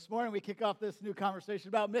morning we kick off this new conversation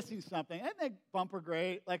about missing something. And they bumper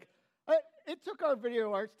great. It took our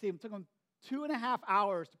video arts team, it took them 2.5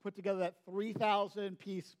 hours to put together that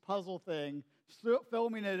 3,000-piece puzzle thing,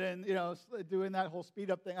 filming it and, doing that whole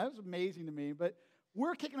speed up thing. That was amazing to me. But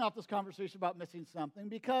we're kicking off this conversation about missing something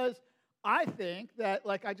because I think that,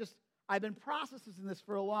 I've been processing this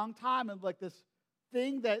for a long time, and this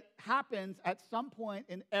thing that happens at some point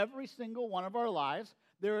in every single one of our lives.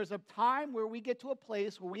 There is a time where we get to a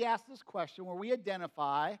place where we ask this question, where we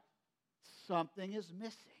identify something is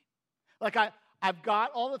missing. I've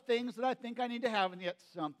got all the things that I think I need to have, and yet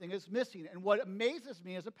something is missing. And what amazes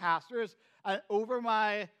me as a pastor is over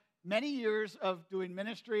my many years of doing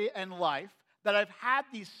ministry and life, that I've had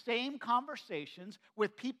these same conversations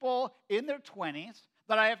with people in their 20s,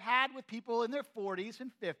 that I have had with people in their 40s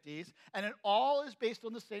and 50s, and it all is based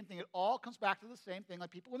on the same thing. It all comes back to the same thing.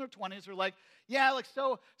 People in their 20s are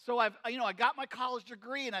so I got my college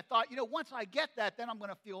degree, and I thought, once I get that, then I'm going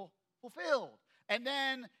to feel fulfilled. And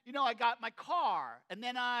then, I got my car, and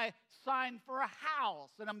then I signed for a house,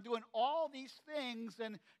 and I'm doing all these things,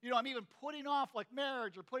 and, I'm even putting off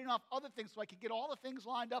marriage or putting off other things so I can get all the things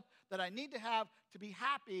lined up that I need to have to be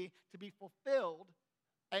happy, to be fulfilled.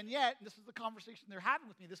 And yet, this is the conversation they're having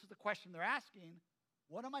with me, this is the question they're asking,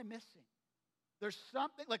 what am I missing? There's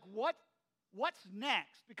something, what's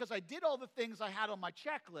next? Because I did all the things I had on my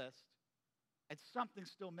checklist, and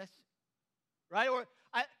something's still missing, right? Or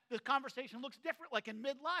the conversation looks different, in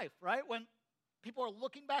midlife, right? When people are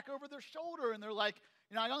looking back over their shoulder, and they're like,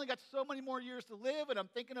 I only got so many more years to live, and I'm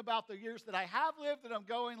thinking about the years that I have lived, and I'm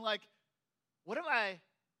going what have I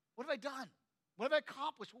done? What have I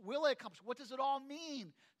accomplished? What will I accomplish? What does it all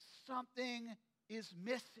mean? Something is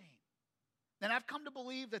missing. And I've come to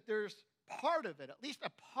believe that there's part of it, at least a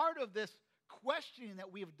part of this questioning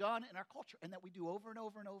that we have done in our culture and that we do over and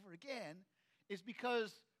over and over again is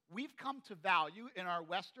because we've come to value in our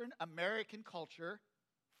Western American culture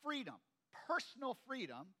freedom, personal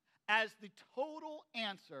freedom, as the total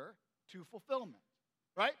answer to fulfillment,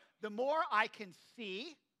 right? The more I can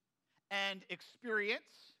see and experience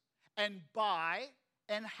and buy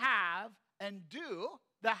and have and do,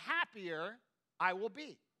 the happier I will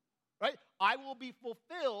be, right? I will be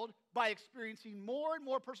fulfilled by experiencing more and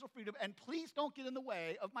more personal freedom, and please don't get in the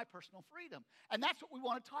way of my personal freedom. And that's what we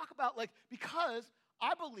want to talk about, because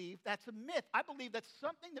I believe that's a myth. I believe that's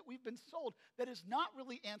something that we've been sold that is not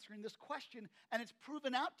really answering this question, and it's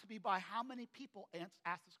proven out to be by how many people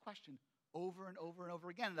ask this question over and over and over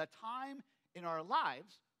again. At a time in our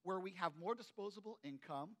lives where we have more disposable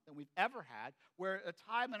income than we've ever had, where at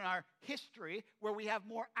a time in our history where we have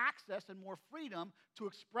more access and more freedom to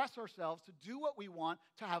express ourselves, to do what we want,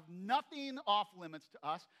 to have nothing off limits to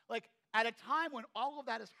us, at a time when all of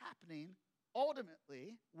that is happening,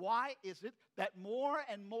 ultimately, why is it that more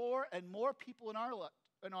and more and more people in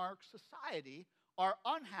our society are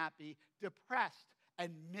unhappy, depressed,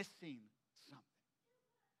 and missing something?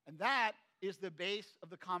 And that is the base of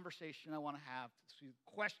the conversation I want to have. It's the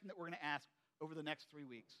question that we're going to ask over the next 3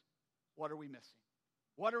 weeks. What are we missing?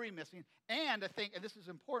 What are we missing? And I think, and this is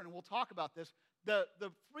important, we'll talk about this, the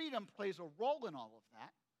freedom plays a role in all of that,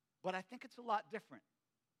 but I think it's a lot different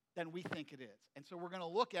than we think it is. And so we're going to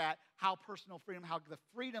look at how personal freedom, how the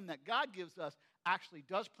freedom that God gives us actually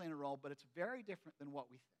does play a role, but it's very different than what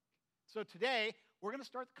we think. So today, we're going to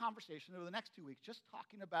start the conversation over the next 2 weeks just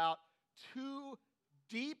talking about two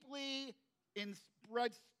deeply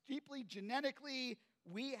genetically,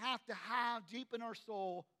 we have to have deep in our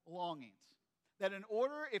soul longings. That in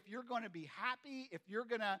order, if you're going to be happy, if you're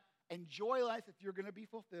going to enjoy life, if you're going to be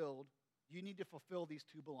fulfilled, you need to fulfill these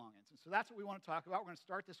two belongings. And so that's what we want to talk about. We're going to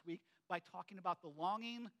start this week by talking about the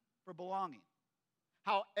longing for belonging.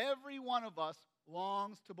 How every one of us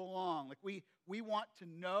longs to belong. We want to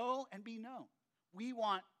know and be known. We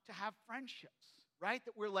want to have friendships, right?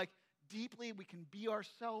 That we're deeply we can be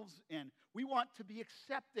ourselves in. We want to be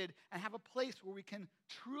accepted and have a place where we can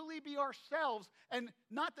truly be ourselves, and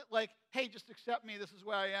not that hey, just accept me, this is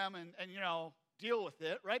where I am, and deal with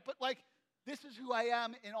it, right? But this is who I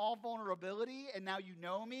am in all vulnerability, and now you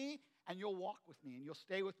know me, and you'll walk with me, and you'll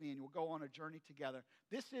stay with me, and we'll go on a journey together.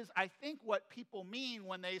 This is, I think, what people mean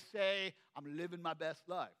when they say, I'm living my best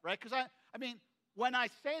life, right? Because I mean, when I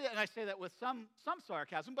say that, and I say that with some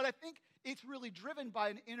sarcasm, but I think it's really driven by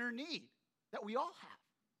an inner need that we all have.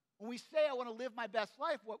 When we say, I want to live my best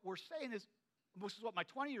life, what we're saying is, which is what my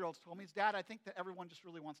 20-year-olds told me, is, Dad, I think that everyone just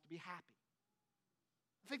really wants to be happy.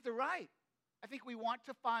 I think they're right. I think we want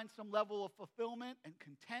to find some level of fulfillment and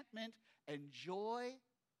contentment and joy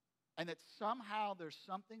and that somehow there's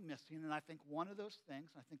something missing. And I think one of those things,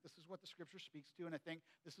 I think this is what the scripture speaks to, and I think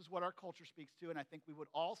this is what our culture speaks to, and I think we would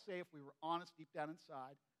all say if we were honest deep down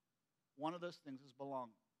inside, one of those things is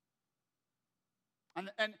belonging.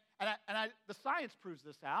 The science proves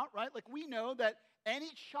this out, right? Like we know that any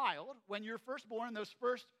child, when you're first born in those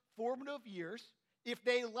first formative years, if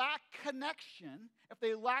they lack connection, if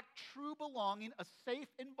they lack true belonging, a safe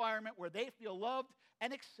environment where they feel loved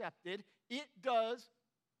and accepted, it does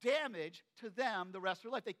damage to them the rest of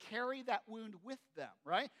their life. They carry that wound with them,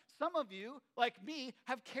 right? Some of you, like me,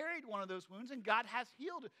 have carried one of those wounds, and God has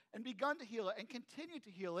healed it and begun to heal it and continue to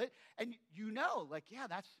heal it. And you know, like, yeah,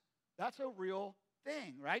 that's a real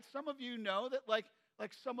thing, right? Some of you know that, like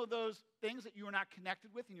some of those things that you are not connected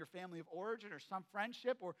with in your family of origin or some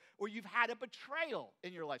friendship, or you've had a betrayal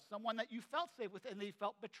in your life, someone that you felt safe with and they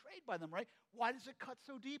felt betrayed by them, right? Why does it cut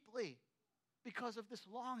so deeply? Because of this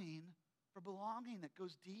longing for belonging that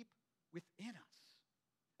goes deep within us.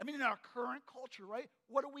 I mean, in our current culture, right?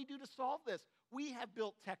 What do we do to solve this? We have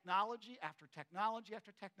built technology after technology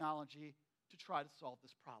after technology to try to solve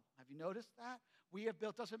this problem. Have you noticed that? We have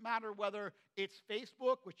built, doesn't matter whether it's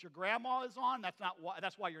Facebook, which your grandma is on,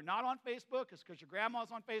 that's why you're not on Facebook, it's because your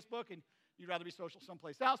grandma's on Facebook and you'd rather be social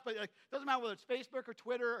someplace else. But it doesn't matter whether it's Facebook or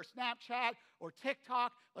Twitter or Snapchat or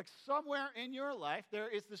TikTok, like somewhere in your life there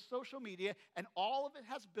is this social media, and all of it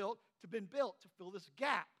has been built to fill this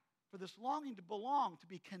gap, for this longing to belong, to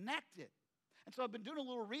be connected. And so I've been doing a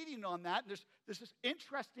little reading on that, and there's this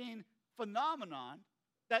interesting phenomenon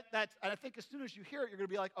and I think as soon as you hear it, you're going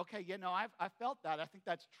to be like, okay, yeah, no, I've felt that. I think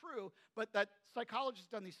that's true. But that psychologists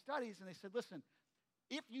have done these studies, and they said, listen,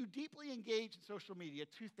 if you deeply engage in social media,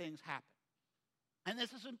 two things happen. And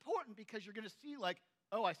this is important because you're going to see like,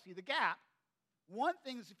 oh, I see the gap. One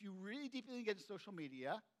thing is if you really deeply engage in social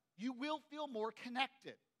media, you will feel more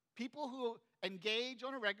connected. People who engage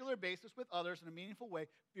on a regular basis with others in a meaningful way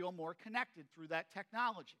feel more connected through that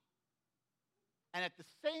technology. And at the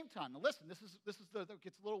same time, now listen, this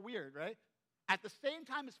gets a little weird, right? At the same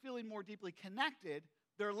time as feeling more deeply connected,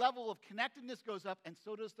 their level of connectedness goes up, and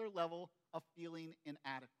so does their level of feeling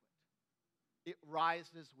inadequate. It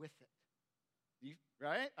rises with it.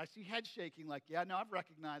 Right? I see head shaking like, yeah, no, I've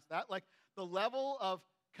recognized that. Like the level of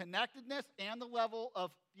connectedness and the level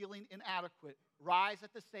of feeling inadequate rise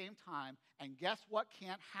at the same time. And guess what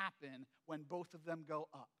can't happen when both of them go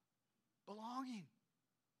up? Belonging.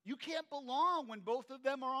 You can't belong when both of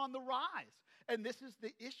them are on the rise. And this is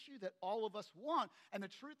the issue that all of us want. And the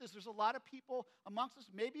truth is there's a lot of people amongst us,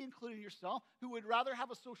 maybe including yourself, who would rather have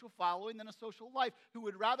a social following than a social life, who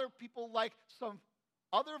would rather people like some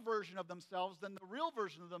other version of themselves than the real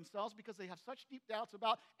version of themselves because they have such deep doubts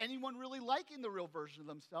about anyone really liking the real version of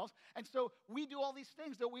themselves. And so we do all these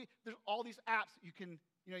things. There's all these apps that you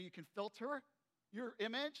can filter your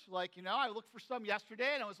image. Like, I looked for some yesterday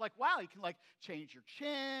and I was like, wow, you can like change your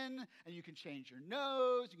chin and you can change your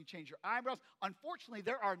nose, you can change your eyebrows. Unfortunately,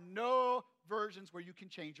 there are no versions where you can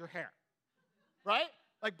change your hair, right?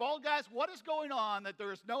 Like bald guys, what is going on that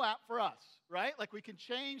there is no app for us, right? Like we can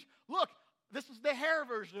change, look, this is the hair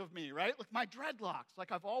version of me, right? Like my dreadlocks,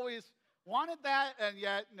 like I've always wanted that and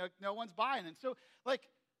yet no one's buying it. So like,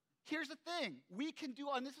 here's the thing. We can do,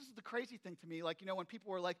 and this is the crazy thing to me, like, when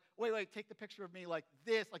people were like, wait, take the picture of me like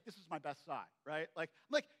this is my best side, right?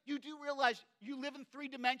 Like you do realize you live in 3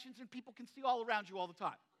 dimensions and people can see all around you all the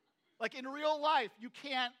time. Like in real life, you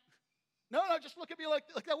can't, no, just look at me like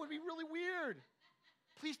that would be really weird.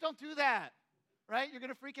 Please don't do that, right? You're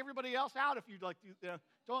going to freak everybody else out if you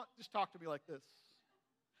don't just talk to me like this.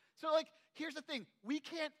 So like, here's the thing. We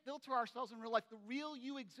can't filter ourselves in real life. The real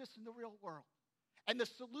you exists in the real world. And the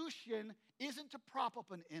solution isn't to prop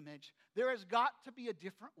up an image. There has got to be a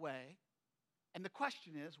different way. And the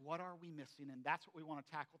question is, what are we missing? And that's what we want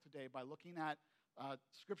to tackle today by looking at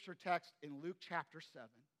scripture text in Luke chapter 7,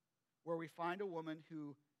 where we find a woman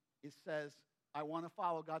who says, I want to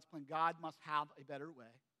follow God's plan. God must have a better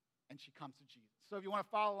way. And she comes to Jesus. So if you want to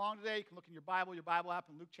follow along today, you can look in your Bible app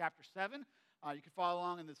in Luke chapter 7. You can follow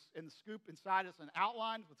along in the scoop inside us, an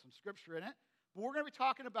outline with some scripture in it. But we're going to be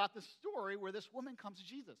talking about this story where this woman comes to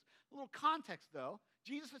Jesus. A little context, though.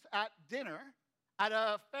 Jesus is at dinner at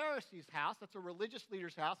a Pharisee's house. That's a religious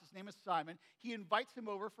leader's house. His name is Simon. He invites him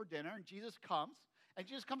over for dinner, and Jesus comes. And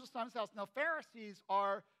Jesus comes to Simon's house. Now, Pharisees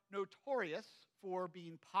are notorious for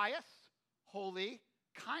being pious, holy,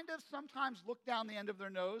 kind of sometimes look down the end of their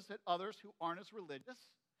nose at others who aren't as religious.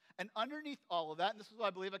 And underneath all of that, and this is what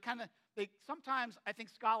I believe, sometimes I think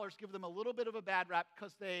scholars give them a little bit of a bad rap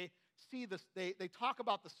because they see this, they talk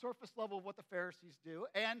about the surface level of what the Pharisees do.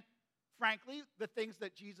 And frankly, the things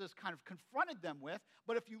that Jesus kind of confronted them with.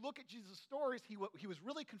 But if you look at Jesus' stories, he was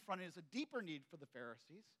really confronted as a deeper need for the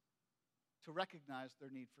Pharisees to recognize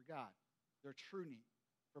their need for God, their true need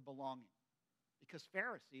for belonging. Because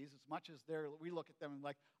Pharisees, as much as we look at them and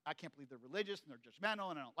like, I can't believe they're religious and they're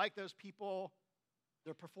judgmental and I don't like those people,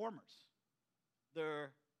 they're performers.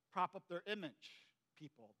 They're prop up their image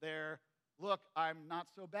people. They're, look, I'm not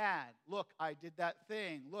so bad. Look, I did that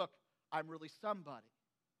thing. Look, I'm really somebody.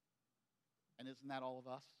 And isn't that all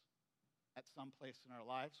of us at some place in our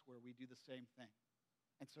lives where we do the same thing?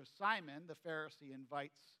 And so Simon, the Pharisee,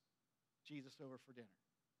 invites Jesus over for dinner.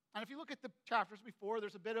 And if you look at the chapters before,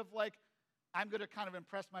 there's a bit of like, I'm going to kind of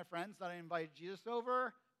impress my friends that I invited Jesus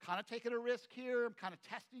over, kind of taking a risk here. I'm kind of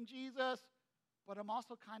testing Jesus, but I'm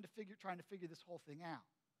also kind of trying to figure this whole thing out.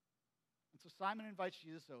 And so Simon invites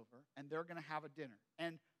Jesus over, and they're going to have a dinner.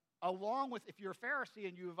 And along with, if you're a Pharisee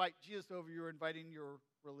and you invite Jesus over, you're inviting your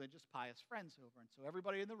religious, pious friends over. And so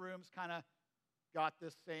everybody in the room's kind of got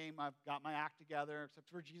this same, I've got my act together, except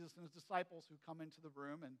for Jesus and his disciples who come into the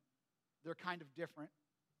room, and they're kind of different.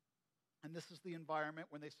 And this is the environment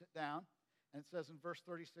when they sit down. And it says in verse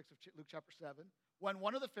 36 of Luke chapter 7, when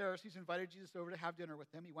one of the Pharisees invited Jesus over to have dinner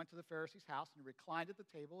with him, he went to the Pharisee's house and he reclined at the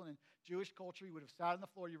table. And in Jewish culture, you would have sat on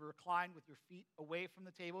the floor. You would recline with your feet away from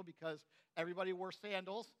the table because everybody wore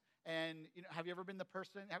sandals. And have you ever been the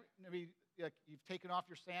person, you've taken off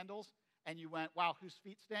your sandals and you went, wow, whose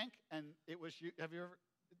feet stink? And it was you. Have you ever,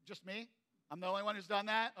 just me? I'm the only one who's done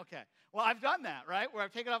that? Okay. Well, I've done that, right? Where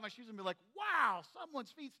I've taken off my shoes and be like, wow,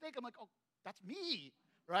 someone's feet stink. I'm like, oh, that's me.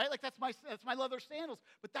 Right? Like that's my leather sandals.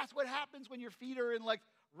 But that's what happens when your feet are in like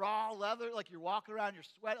raw leather, like you're walking around, you're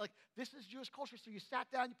sweating. Like this is Jewish culture. So you sat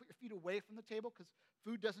down, you put your feet away from the table because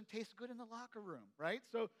food doesn't taste good in the locker room, right?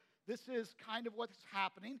 So this is kind of what's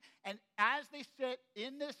happening. And as they sit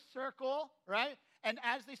in this circle, right? And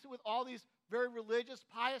as they sit with all these very religious,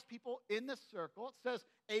 pious people in this circle, it says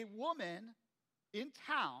a woman in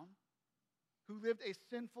town who lived a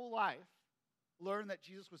sinful life learned that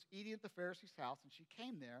Jesus was eating at the Pharisee's house, and she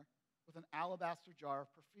came there with an alabaster jar of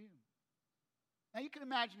perfume. Now, you can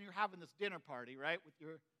imagine you're having this dinner party, right, with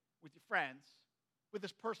your friends, with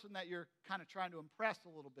this person that you're kind of trying to impress a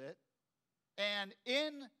little bit, and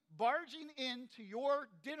in barging into your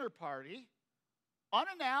dinner party,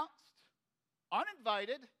 unannounced,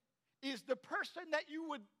 uninvited, is the person that you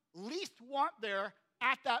would least want there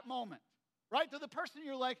at that moment, right? To the person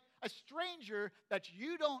you're like, a stranger that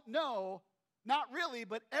you don't know. Not really,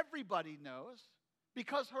 but everybody knows,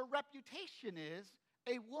 because her reputation is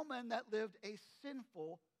a woman that lived a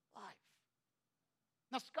sinful life.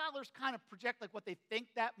 Now, scholars kind of project like what they think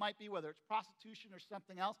that might be, whether it's prostitution or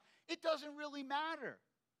something else. It doesn't really matter,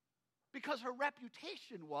 because her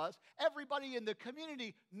reputation was everybody in the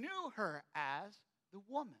community knew her as the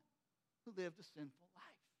woman who lived a sinful life.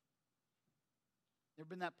 There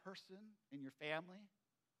been that person in your family,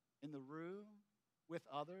 in the room, with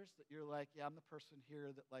others that you're like, yeah, I'm the person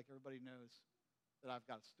here that like everybody knows that I've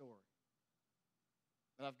got a story,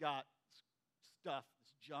 that I've got stuff,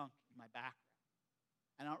 this junk in my background.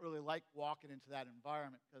 And I don't really like walking into that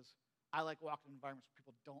environment because I like walking in environments where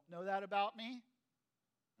people don't know that about me.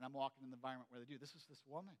 And I'm walking in the environment where they do. This is this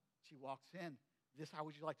woman. She walks in. How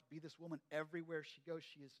would you like to be this woman? Everywhere she goes,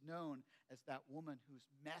 she is known as that woman who's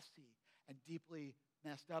messy and deeply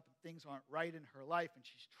messed up and things aren't right in her life and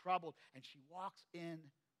she's troubled, and she walks in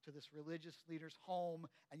to this religious leader's home,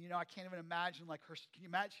 and I can't even imagine like her. Can you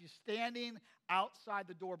imagine? She's standing outside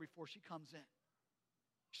the door before she comes in.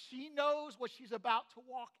 She knows what she's about to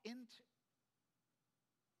walk into.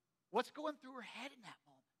 What's going through her head in that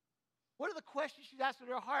moment? What are the questions she's asking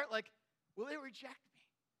in her heart? Like, will they reject me?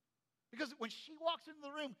 Because when she walks into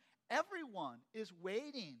the room, everyone is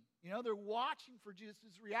waiting. They're watching for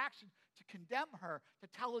Jesus' reaction to condemn her, to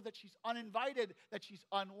tell her that she's uninvited, that she's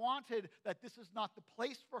unwanted, that this is not the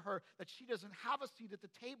place for her, that she doesn't have a seat at the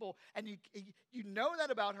table. And you know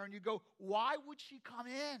that about her, and you go, why would she come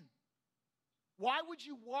in? Why would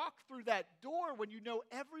you walk through that door when you know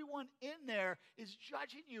everyone in there is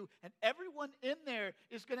judging you and everyone in there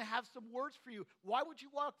is going to have some words for you? Why would you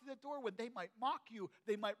walk through that door when they might mock you,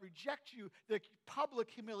 they might reject you? The public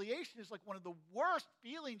humiliation is like one of the worst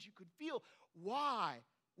feelings you could feel. Why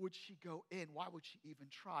would she go in? Why would she even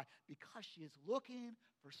try? Because she is looking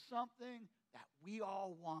for something that we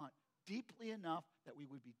all want deeply enough that we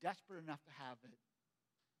would be desperate enough to have it,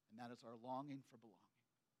 and that is our longing for belonging.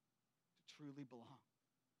 Truly belong,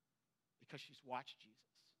 because she's watched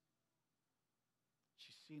Jesus.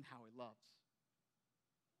 She's seen how he loves.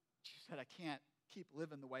 She said, I can't keep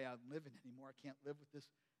living the way I'm living anymore. I can't live with this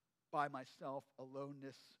by myself,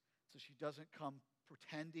 aloneness. So she doesn't come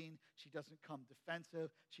pretending. She doesn't come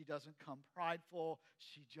defensive. She doesn't come prideful.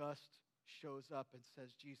 She just shows up and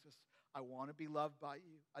says, Jesus, I want to be loved by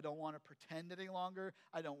you. I don't want to pretend any longer.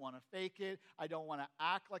 I don't want to fake it. I don't want to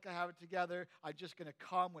act like I have it together. I'm just going to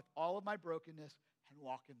come with all of my brokenness and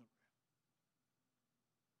walk in the room.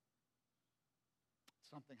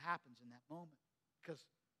 Something happens in that moment because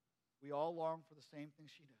we all long for the same thing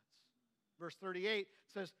she does. Verse 38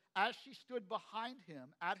 says, as she stood behind him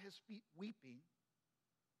at his feet weeping,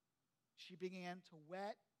 she began to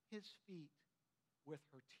wet his feet with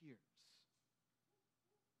her tears.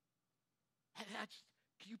 And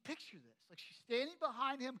can you picture this? Like she's standing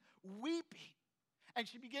behind him weeping, and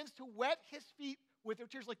she begins to wet his feet with her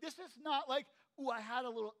tears. Like this is not like, ooh, I had a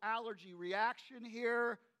little allergy reaction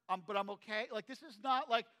here, but I'm okay. Like this is not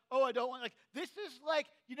like, oh, I don't want, like this is like,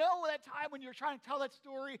 you know that time when you're trying to tell that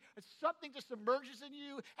story and something just emerges in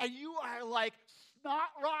you and you are like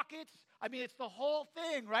snot rockets. I mean, it's the whole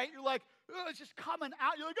thing, right? You're like, oh, it's just coming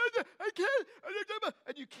out. You're like, I can't.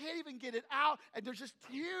 And you can't even get it out. And there's just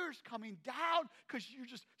tears coming down because you're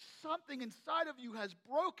just, something inside of you has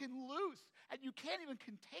broken loose and you can't even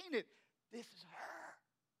contain it. This is her.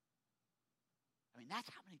 I mean, that's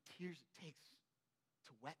how many tears it takes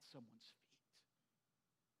to wet someone's feet.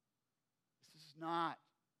 This is not,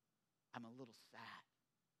 I'm a little sad.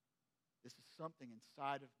 This is something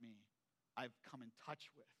inside of me I've come in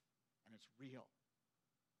touch with, and it's real.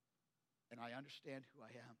 And I understand who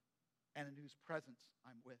I am, and in whose presence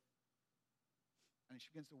I'm with. And she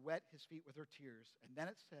begins to wet his feet with her tears. And then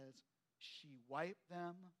it says, she wiped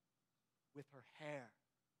them with her hair.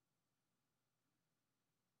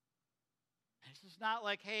 And this is not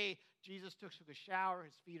like, hey, Jesus took a shower,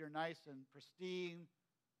 his feet are nice and pristine.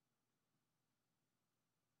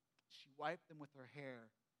 She wiped them with her hair.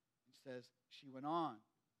 And says, she went on,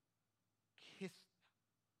 kissed them.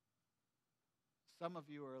 Some of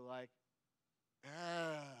you are like,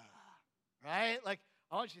 right? Like,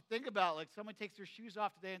 I want you to think about, like, someone takes their shoes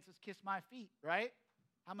off today and says, kiss my feet, right?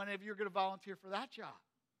 How many of you are going to volunteer for that job?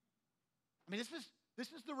 I mean,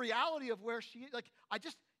 this is the reality of where she is. Like,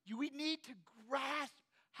 we need to grasp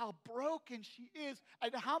how broken she is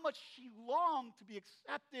and how much she longed to be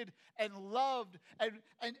accepted and loved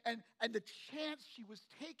and the chance she was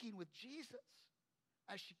taking with Jesus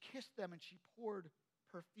as she kissed them and she poured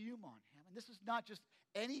perfume on him. And this is not just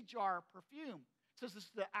any jar of perfume. It says this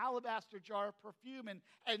is the alabaster jar of perfume.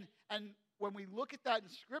 And when we look at that in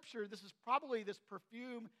Scripture, this is probably this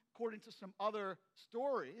perfume, according to some other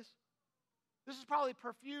stories, this is probably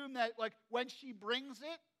perfume that, like, when she brings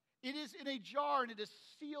it, it is in a jar and it is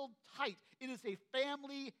sealed tight. It is a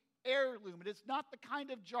family heirloom. It is not the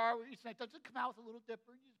kind of jar where you say, does it come out with a little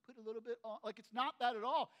dipper? You just put a little bit on. Like, it's not that at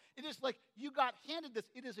all. It is like you got handed this.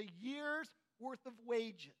 It is a year's worth of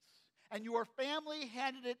wages. And your family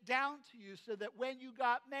handed it down to you so that when you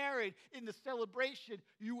got married in the celebration,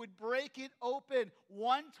 you would break it open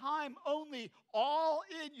one time only, all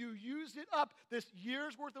in. You use it up, this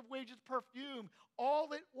year's worth of wages perfume,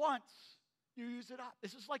 all at once. You use it up.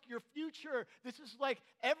 This is like your future. This is like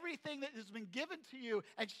everything that has been given to you.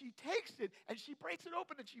 And she takes it and she breaks it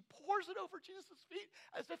open and she pours it over Jesus' feet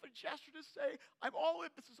as if a gesture to say, I'm all in.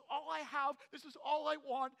 This is all I have. This is all I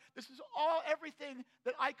want. This is everything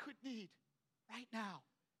that I could need right now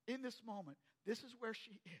in this moment. This is where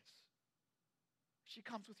she is. She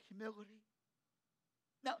comes with humility.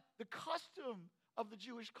 Now, the custom of the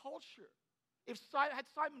Jewish culture, had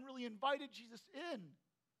Simon really invited Jesus in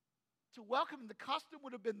to welcome him, the custom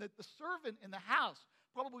would have been that the servant in the house,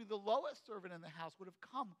 probably the lowest servant in the house, would have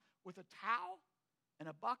come with a towel and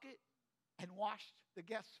a bucket and washed the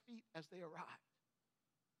guests' feet as they arrived.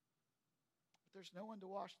 But there's no one to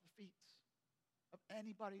wash the feet of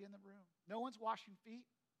anybody in the room. No one's washing feet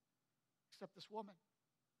except this woman.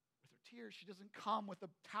 With her tears, she doesn't come with a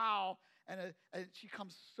towel, and she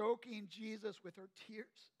comes soaking Jesus with her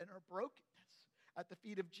tears and her brokenness at the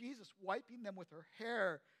feet of Jesus, wiping them with her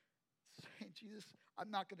hair, saying, Jesus,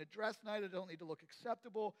 I'm not going to dress tonight. I don't need to look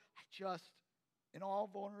acceptable. I just, in all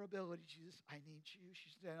vulnerability, Jesus, I need you. She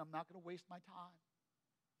said, I'm not going to waste my time.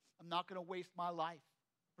 I'm not going to waste my life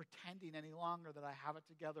pretending any longer that I have it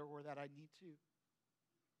together or that I need to.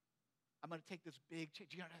 I'm going to take this big change.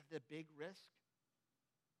 You know, the big risk.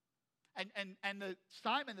 And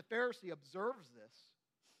Simon the Pharisee observes this,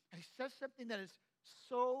 and he says something that is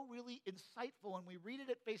so really insightful, and we read it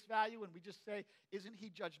at face value and we just say, isn't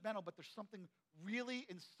he judgmental? But there's something really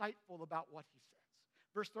insightful about what he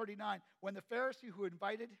says. Verse 39, when the Pharisee who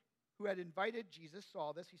had invited Jesus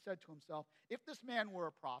saw this, he said to himself, if this man were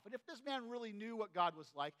a prophet, if this man really knew what God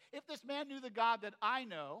was like, if this man knew the God that I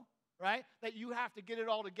know, right? That you have to get it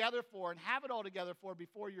all together for and have it all together for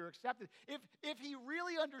before you're accepted. If he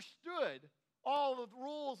really understood all the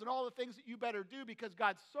rules and all the things that you better do because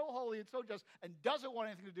God's so holy and so just and doesn't want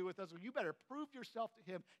anything to do with us, well, you better prove yourself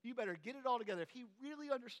to him. You better get it all together. If he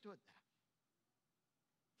really understood that,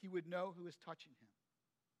 he would know who is touching him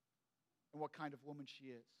and what kind of woman she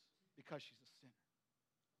is because she's a sinner.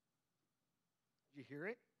 Did you hear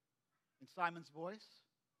it in Simon's voice?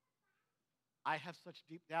 I have such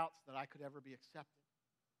deep doubts that I could ever be accepted.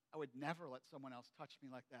 I would never let someone else touch me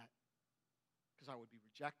like that because I would be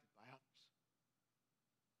rejected by others.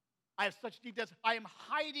 I have such deep doubts. I am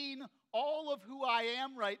hiding all of who I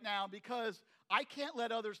am right now because I can't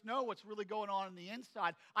let others know what's really going on in the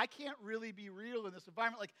inside. I can't really be real in this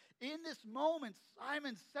environment. Like in this moment,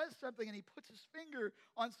 Simon says something and he puts his finger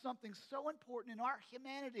on something so important in our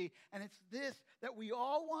humanity. And it's this, that we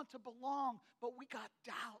all want to belong, but we got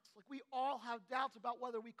doubts. Like we all have doubts about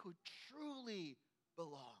whether we could truly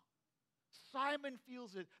belong. Simon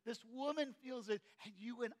feels it. This woman feels it. And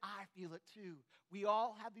you and I feel it too. We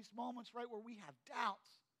all have these moments, right, where we have doubts.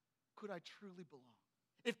 Could I truly belong?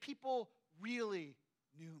 If people really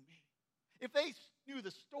knew me, if they knew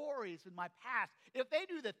the stories in my past, if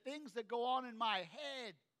they knew the things that go on in my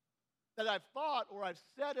head that I've thought or I've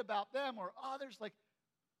said about them or others, like,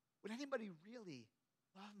 would anybody really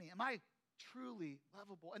love me? Am I truly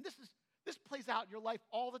lovable? And this plays out in your life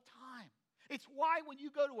all the time. It's why when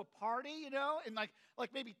you go to a party, and like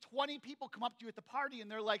maybe 20 people come up to you at the party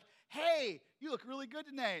and they're like, hey, you look really good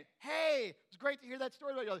tonight. Hey, it's great to hear that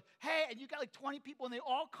story about you. Hey, and you got like 20 people and they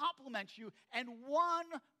all compliment you and one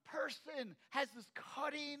person has this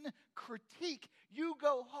cutting critique. You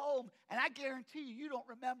go home and I guarantee you don't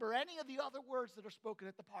remember any of the other words that are spoken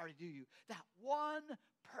at the party, do you? That one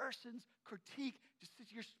person's critique, just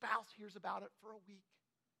as your spouse hears about it for a week.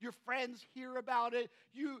 Your friends hear about it.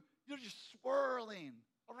 You're just swirling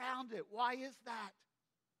around it. Why is that?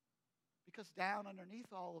 Because down underneath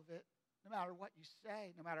all of it, no matter what you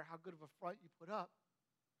say, no matter how good of a front you put up,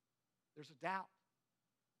 there's a doubt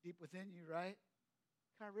deep within you, right?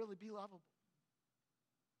 Can I really be lovable?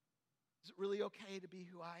 Is it really okay to be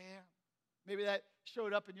who I am? Maybe that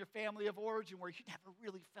showed up in your family of origin where you never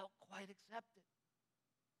really felt quite accepted.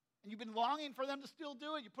 And you've been longing for them to still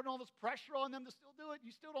do it. You're putting all this pressure on them to still do it.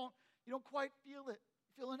 You don't quite feel it.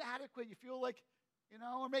 You feel inadequate. You feel like,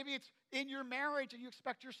 or maybe it's in your marriage and you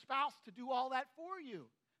expect your spouse to do all that for you.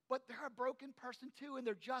 But they're a broken person too, and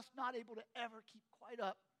they're just not able to ever keep quite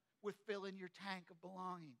up with filling your tank of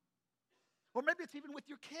belonging. Or maybe it's even with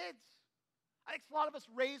your kids. I think a lot of us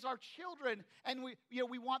raise our children and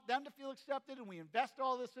we want them to feel accepted and we invest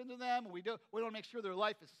all this into them and we want to make sure their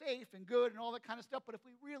life is safe and good and all that kind of stuff. But if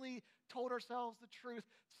we really told ourselves the truth,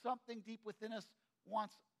 something deep within us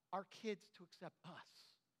wants our kids to accept us.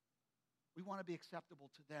 We want to be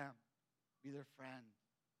acceptable to them, be their friend.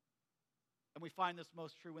 And we find this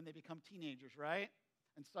most true when they become teenagers, right?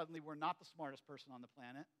 And suddenly we're not the smartest person on the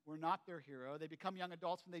planet. We're not their hero. They become young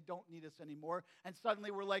adults and they don't need us anymore. And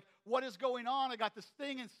suddenly we're like, what is going on? I got this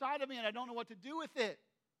thing inside of me and I don't know what to do with it.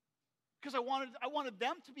 Because I wanted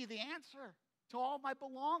them to be the answer to all my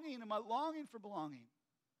belonging and my longing for belonging.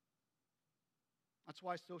 That's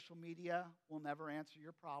why social media will never answer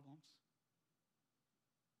your problems.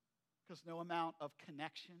 Because no amount of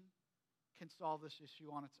connection can solve this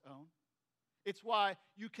issue on its own. It's why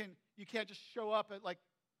you can't just show up at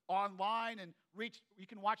online and you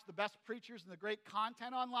can watch the best preachers and the great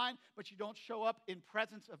content online, but you don't show up in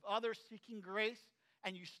presence of others seeking grace,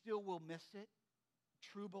 and you still will miss it.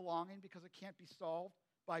 True belonging, because it can't be solved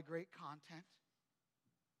by great content.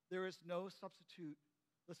 There is no substitute.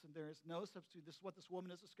 Listen, there is no substitute. This is what this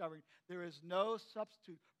woman is discovering. There is no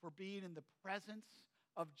substitute for being in the presence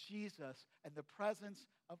of Jesus and the presence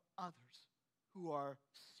of others who are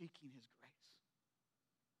seeking his grace,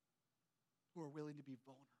 who are willing to be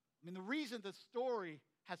vulnerable. I mean, the reason this story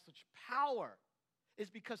has such power is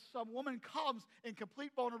because some woman comes in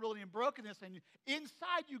complete vulnerability and brokenness, and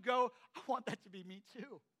inside you go, I want that to be me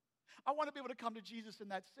too. I want to be able to come to Jesus in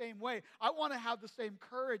that same way. I want to have the same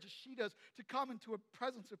courage as she does to come into a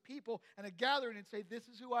presence of people and a gathering and say, this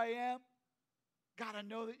is who I am. God, I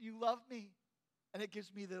know that you love me. And it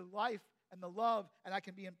gives me the life and the love, and I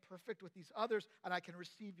can be imperfect with these others, and I can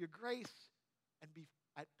receive your grace and be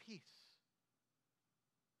at peace.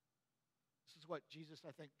 This is what Jesus,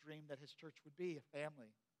 I think, dreamed that his church would be, a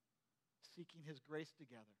family seeking his grace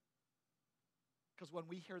together. Because when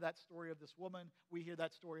we hear that story of this woman, we hear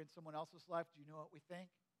that story in someone else's life, do you know what we think?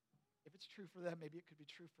 If it's true for them, maybe it could be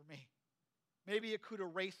true for me. Maybe it could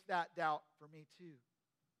erase that doubt for me too.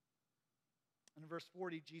 And in verse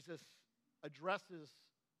 40, Jesus addresses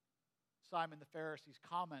Simon the Pharisee's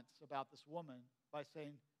comments about this woman by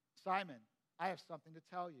saying, Simon, I have something to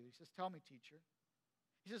tell you. He says, tell me, teacher.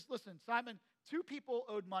 He says, listen, Simon, two people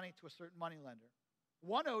owed money to a certain moneylender.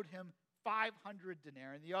 One owed him 500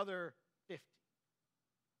 denarii and the other 50.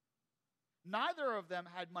 Neither of them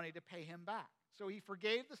had money to pay him back. So he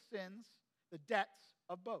forgave the sins, the debts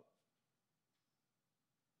of both.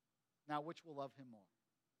 Now, which will love him more?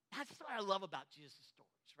 That's what I love about Jesus'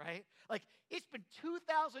 stories, right? Like, it's been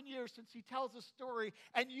 2,000 years since he tells a story,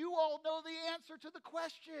 and you all know the answer to the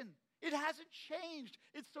question. It hasn't changed.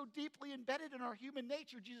 It's so deeply embedded in our human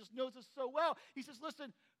nature. Jesus knows us so well. He says,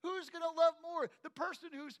 listen, who's going to love more? The person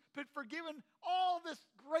who's been forgiven all this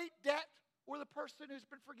great debt or the person who's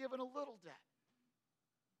been forgiven a little debt?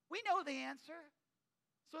 We know the answer.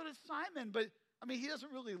 So does Simon, but, he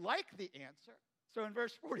doesn't really like the answer. So in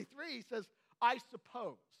verse 43, he says, I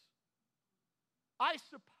suppose.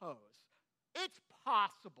 It's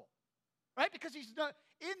possible. Right? Because he's not,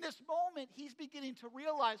 in this moment, he's beginning to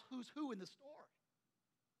realize who's who in the story.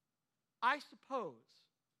 I suppose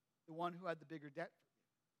the one who had the bigger debt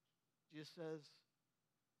for you. Jesus says,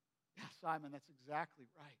 yeah, Simon, that's exactly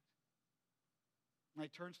right. And he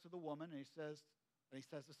turns to the woman and he says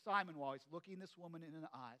to Simon while he's looking this woman in the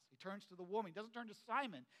eyes. He turns to the woman. He doesn't turn to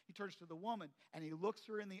Simon. He turns to the woman and he looks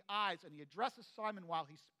her in the eyes and he addresses Simon while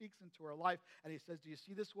he speaks into her life. And he says, do you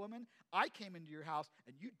see this woman? I came into your house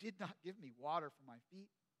and you did not give me water for my feet,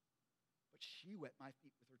 but she wet my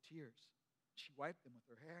feet with her tears. She wiped them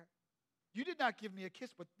with her hair. You did not give me a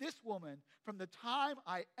kiss, but this woman, from the time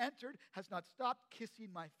I entered, has not stopped kissing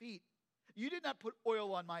my feet. You did not put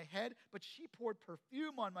oil on my head, but she poured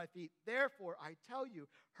perfume on my feet. Therefore, I tell you,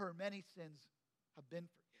 her many sins have been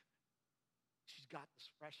forgiven. She's got this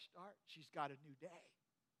fresh start. She's got a new day.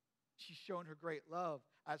 She's shown her great love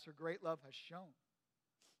as her great love has shown.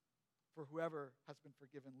 For whoever has been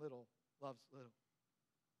forgiven little loves little.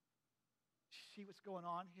 See what's going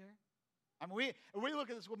on here? We look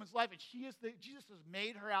at this woman's life, and Jesus has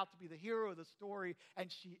made her out to be the hero of the story, and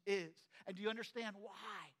she is. And do you understand why?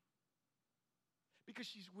 Because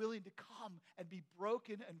she's willing to come and be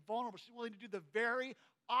broken and vulnerable. She's willing to do the very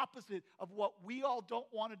opposite of what we all don't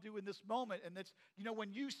want to do in this moment. And that's,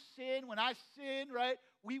 when I sin, right,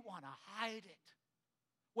 we want to hide it.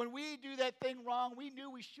 When we do that thing wrong, we knew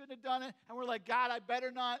we shouldn't have done it, and we're like, God, I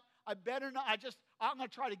better not, I'm going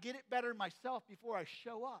to try to get it better myself before I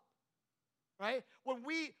show up. Right? When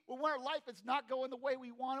our life is not going the way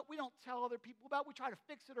we want it, we don't tell other people about it. We try to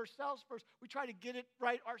fix it ourselves first. We try to get it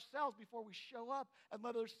right ourselves before we show up and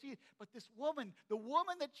let others see it. But this woman, the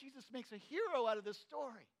woman that Jesus makes a hero out of this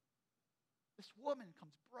story, this woman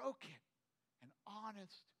comes broken and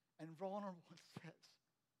honest and vulnerable and says,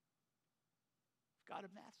 I've got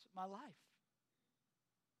a mess in my life.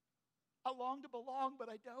 I long to belong, but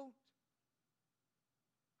I don't.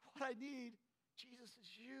 What I need, Jesus, is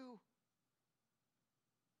you.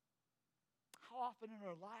 How often in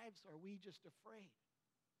our lives are we just afraid?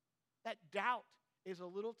 That doubt is a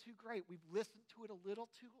little too great. We've listened to it a little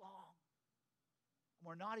too long. And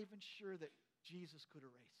we're not even sure that Jesus could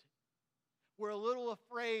erase it. We're a little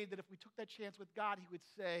afraid that if we took that chance with God, he would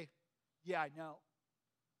say, yeah, I know.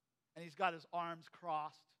 And he's got his arms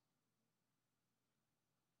crossed.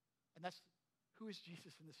 And who is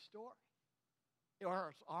Jesus in this story? Are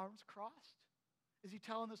his arms crossed? Is he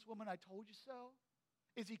telling this woman, I told you so?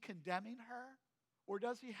 Is he condemning her? Or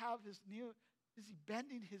does he have is he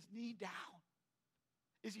bending his knee down?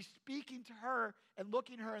 Is he speaking to her and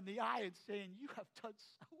looking her in the eye and saying, you have done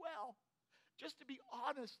so well, just to be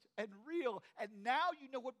honest and real. And now you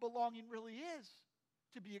know what belonging really is,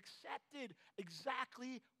 to be accepted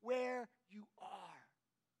exactly where you are.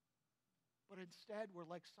 But instead, we're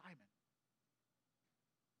like Simon,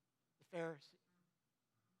 the Pharisee,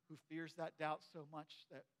 who fears that doubt so much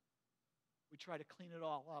that we try to clean it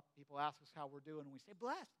all up. People ask us how we're doing, and we say,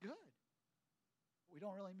 blessed, good. But we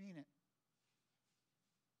don't really mean it.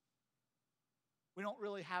 We don't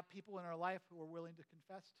really have people in our life who are willing to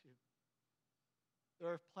confess to. There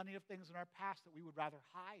are plenty of things in our past that we would rather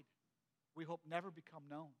hide. We hope never become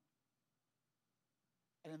known.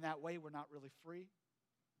 And in that way, we're not really free.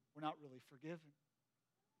 We're not really forgiven.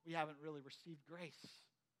 We haven't really received grace.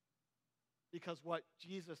 Because what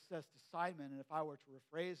Jesus says to Simon, and if I were to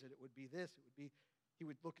rephrase it, it would be this. It would be, he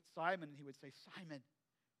would look at Simon and he would say, Simon,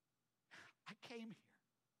 I came here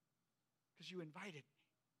because you invited me.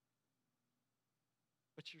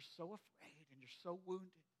 But you're so afraid and you're so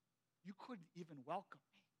wounded, you couldn't even welcome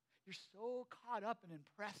me. You're so caught up in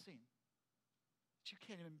impressing that you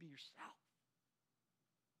can't even be yourself.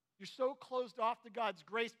 You're so closed off to God's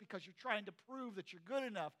grace because you're trying to prove that you're good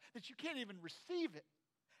enough that you can't even receive it.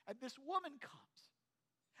 And this woman comes.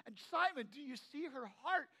 And Simon, do you see her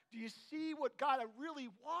heart? Do you see what God I really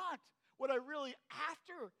want? What I really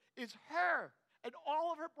after is her and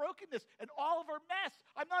all of her brokenness and all of her mess.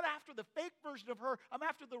 I'm not after the fake version of her. I'm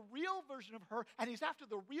after the real version of her. And he's after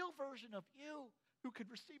the real version of you who could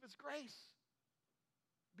receive his grace.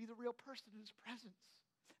 Be the real person in his presence.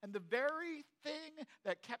 And the very thing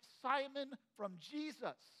that kept Simon from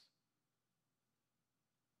Jesus,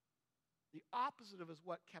 the opposite of is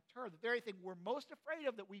what kept her. The very thing we're most afraid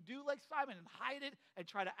of, that we do like Simon and hide it and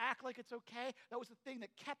try to act like it's okay, that was the thing that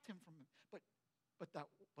kept him from him.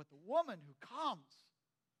 But the woman who comes,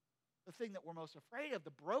 the thing that we're most afraid of,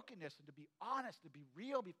 the brokenness, and to be honest, to be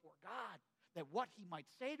real before God, that what he might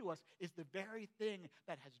say to us is the very thing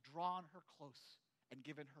that has drawn her close and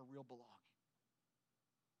given her real belonging.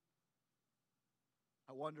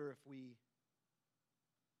 I wonder if we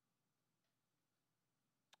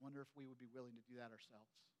would be willing to do that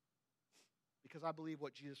ourselves. Because I believe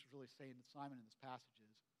what Jesus was really saying to Simon in this passage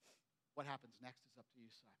is, what happens next is up to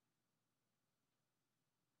you, Simon.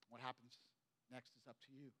 What happens next is up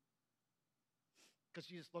to you. Because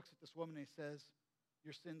Jesus looks at this woman and he says,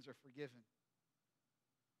 your sins are forgiven.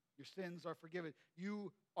 Your sins are forgiven.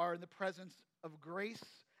 You are in the presence of grace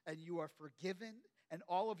and you are forgiven. And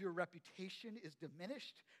all of your reputation is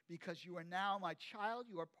diminished because you are now my child.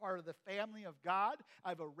 You are part of the family of God.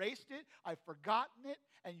 I've erased it. I've forgotten it.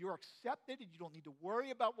 And you're accepted. And you don't need to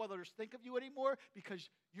worry about what others think of you anymore because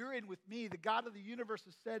you're in with me. The God of the universe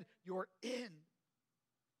has said you're in.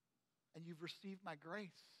 And you've received my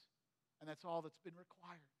grace. And that's all that's been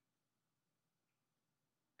required.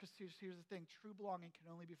 Because here's the thing. True belonging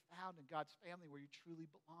can only be found in God's family where you truly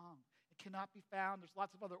belong. It cannot be found. There's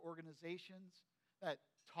lots of other organizations that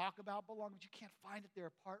talk about belonging, but you can't find it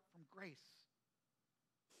there apart from grace.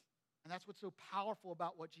 And that's what's so powerful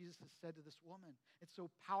about what Jesus has said to this woman. It's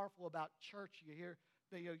so powerful about church. You hear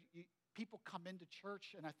people come into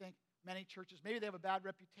church, and I think many churches, maybe they have a bad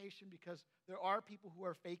reputation because there are people who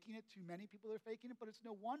are faking it. Too many people are faking it, but it's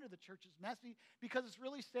no wonder the church is messy because it's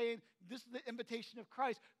really saying, this is the invitation of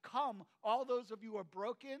Christ. Come, all those of you who are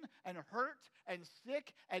broken and hurt and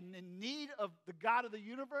sick and in need of the God of the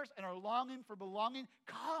universe and are longing for belonging,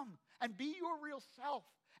 come and be your real self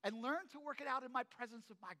and learn to work it out in my presence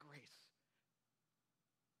of my grace.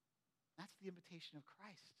 That's the invitation of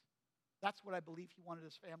Christ. That's what I believe he wanted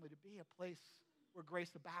his family to be, a place where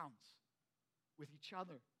grace abounds with each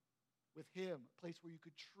other, with him, a place where you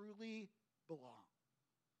could truly belong,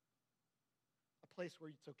 a place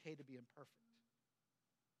where it's okay to be imperfect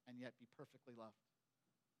and yet be perfectly loved.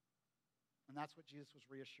 And that's what Jesus was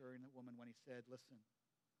reassuring the woman when he said, listen,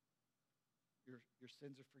 your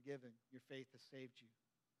sins are forgiven. Your faith has saved you.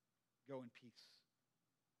 Go in peace.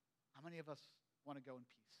 How many of us want to go in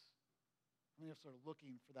peace? How many of us are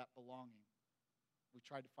looking for that belonging? We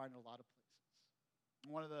tried to find it a lot of places.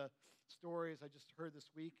 One of the stories I just heard this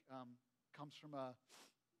week comes from a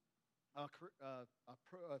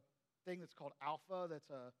thing that's called Alpha. That's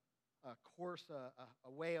a course,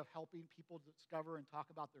 a way of helping people discover and talk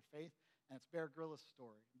about their faith. And it's Bear Grylls'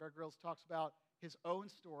 story. Bear Grylls talks about his own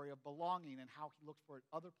story of belonging and how he looked for it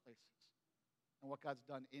other places and what God's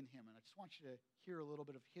done in him. And I just want you to hear a little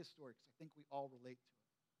bit of his story because I think we all relate to it.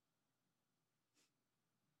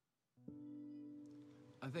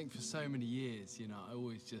 I think for so many years, I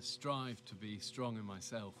always just strived to be strong in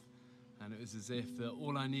myself. And it was as if that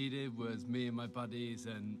all I needed was me and my buddies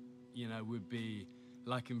and, we'd be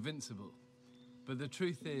like invincible. But the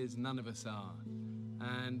truth is, none of us are.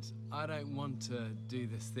 And I don't want to do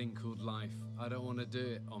this thing called life. I don't want to do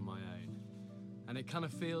it on my own. And it kind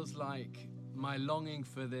of feels like my longing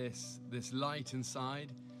for this light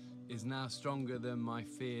inside is now stronger than my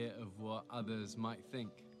fear of what others might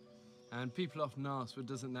think. And people often ask, well,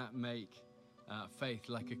 doesn't that make faith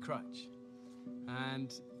like a crutch?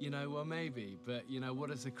 And, well, maybe, but, what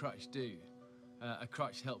does a crutch do? A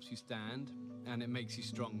crutch helps you stand, and it makes you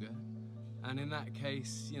stronger. And in that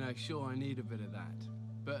case, sure, I need a bit of that.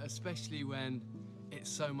 But especially when it's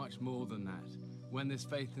so much more than that. When this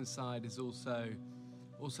faith inside is also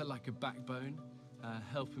like a backbone,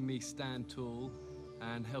 helping me stand tall,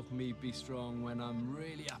 and helping me be strong when I'm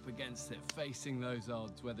really up against it, facing those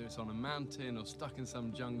odds, whether it's on a mountain or stuck in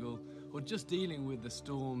some jungle, or just dealing with the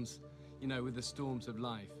storms, with the storms of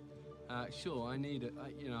life. Sure, I need it.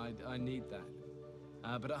 I need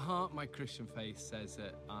that. But at heart, my Christian faith says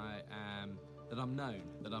that I'm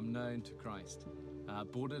known to Christ,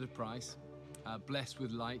 bought at a price, blessed with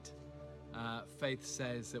light. Faith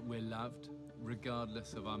says that we're loved,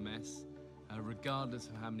 regardless of our mess, regardless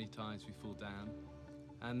of how many times we fall down.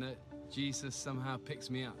 And that Jesus somehow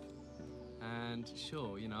picks me up. And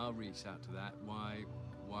sure, I'll reach out to that. Why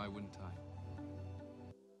wouldn't I?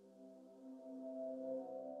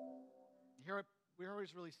 You hear what we're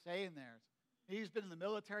always really saying there. He's been in the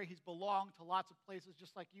military. He's belonged to lots of places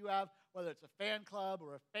just like you have, whether it's a fan club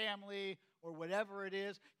or a family or whatever it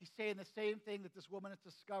is. He's saying the same thing that this woman has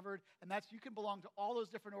discovered, and that's you can belong to all those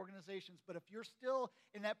different organizations, but if you're still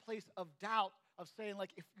in that place of doubt, of saying,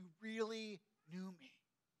 like, if you really knew me,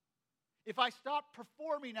 if I stopped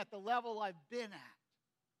performing at the level I've been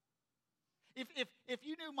at, if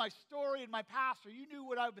you knew my story and my past, or you knew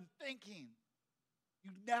what I've been thinking,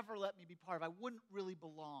 you'd never let me be part of it. I wouldn't really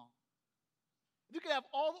belong. You can have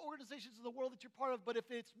all the organizations in the world that you're part of, but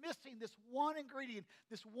if it's missing this one ingredient,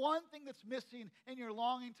 this one thing that's missing in your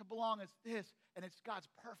longing to belong, it's this, and it's God's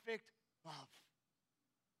perfect love.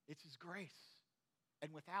 It's His grace.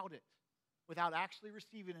 And without it, without actually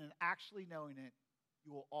receiving it and actually knowing it,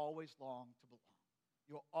 you will always long to belong.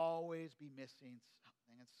 You'll always be missing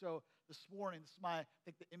something. And so this morning, this is I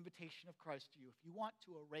think, the invitation of Christ to you. If you want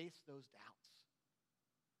to erase those doubts,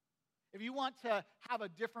 if you want to have a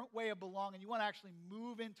different way of belonging, you want to actually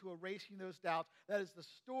move into erasing those doubts, that is the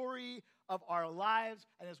story of our lives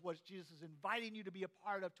and is what Jesus is inviting you to be a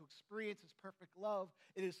part of, to experience His perfect love.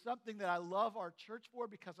 It is something that I love our church for,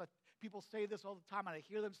 because people say this all the time, and I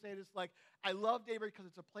hear them say this, like, I love Daybreak because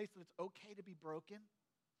it's a place that it's okay to be broken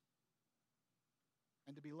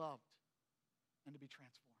and to be loved and to be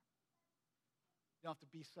transformed. You don't have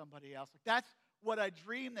to be somebody else. Like, that's what I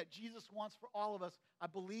dream that Jesus wants for all of us. I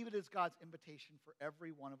believe it is God's invitation for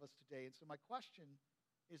every one of us today. And so my question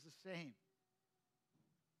is the same.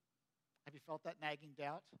 Have you felt that nagging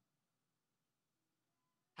doubt?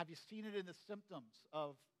 Have you seen it in the symptoms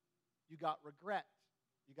of you got regret,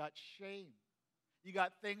 you got shame, you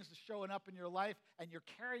got things showing up in your life, and you're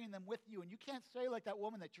carrying them with you, and you can't say like that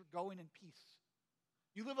woman that you're going in peace.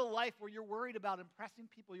 You live a life where you're worried about impressing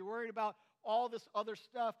people. You're worried about all this other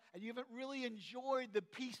stuff, and you haven't really enjoyed the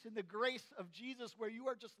peace and the grace of Jesus where you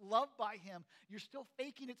are just loved by Him. You're still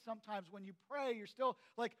faking it sometimes when you pray. You're still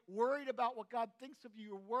like worried about what God thinks of you.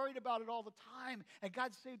 You're worried about it all the time. And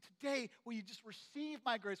God's saying, today, will you just receive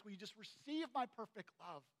my grace? Will you just receive my perfect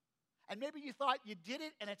love? And maybe you thought you did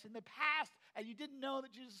it, and it's in the past, and you didn't know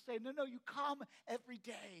that Jesus is saying, no, you come every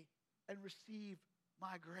day and receive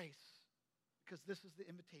my grace. Because this is the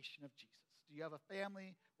invitation of Jesus. Do you have a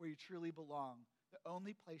family where you truly belong? The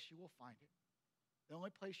only place you will find it, the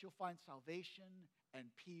only place you'll find salvation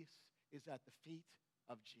and peace is at the feet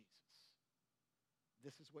of Jesus.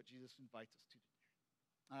 This is what Jesus invites us to today.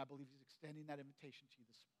 And I believe He's extending that invitation to you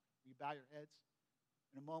this morning. Will you bow your heads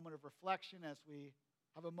in a moment of reflection as we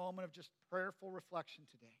have a moment of just prayerful reflection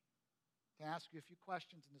today? I can ask you a few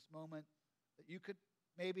questions in this moment that you could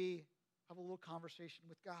maybe have a little conversation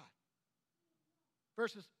with God.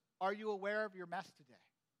 First is, are you aware of your mess today?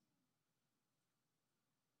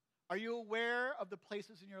 Are you aware of the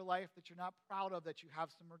places in your life that you're not proud of, that you have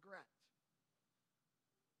some regret?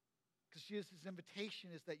 Because Jesus'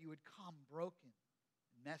 invitation is that you would come broken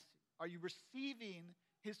and messy. Are you receiving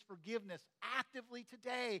His forgiveness actively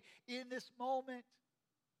today in this moment?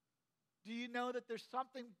 Do you know that there's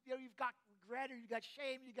something, you've got regret, or you got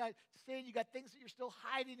shame, you got sin, you got things that you're still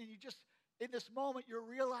hiding, and you just, in this moment, you're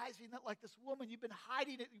realizing that, like this woman, you've been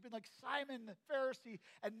hiding it. You've been like Simon the Pharisee,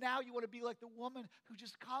 and now you want to be like the woman who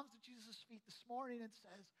just comes to Jesus' feet this morning and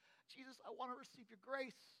says, Jesus, I want to receive your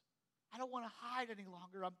grace. I don't want to hide any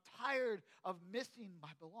longer. I'm tired of missing my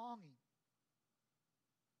belonging.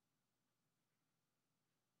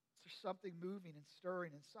 Is there something moving and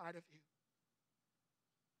stirring inside of you?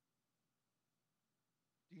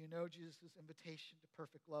 Do you know Jesus' invitation to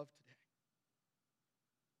perfect love today?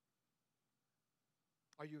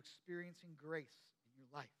 Are you experiencing grace in your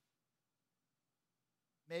life?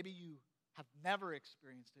 Maybe you have never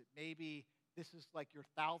experienced it. Maybe this is like your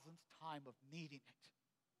 1000th time of needing it,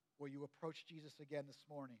 where you approach Jesus again this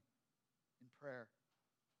morning in prayer.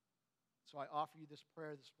 So I offer you this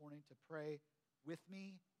prayer this morning to pray with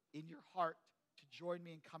me in your heart, to join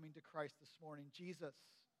me in coming to Christ this morning. Jesus,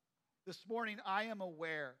 this morning I am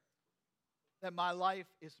aware that my life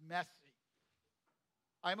is messy.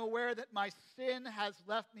 I'm aware that my sin has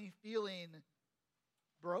left me feeling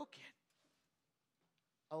broken,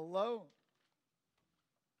 alone,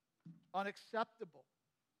 unacceptable,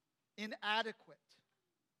 inadequate.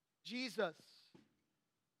 Jesus,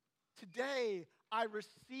 today I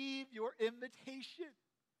receive your invitation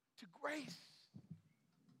to grace.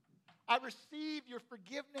 I receive your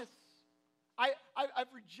forgiveness. I've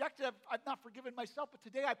rejected, I've not forgiven myself, but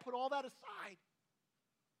today I put all that aside.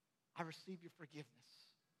 I receive your forgiveness.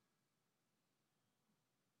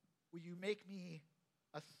 Will you make me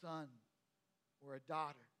a son or a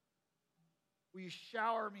daughter? Will you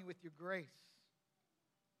shower me with your grace?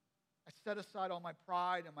 I set aside all my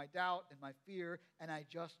pride and my doubt and my fear, and I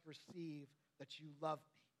just receive that you love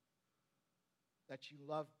me. That you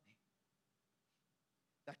love me.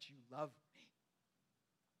 That you love me.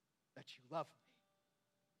 That you love me.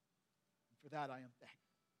 And for that I am thankful.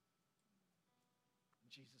 In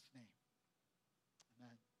Jesus' name.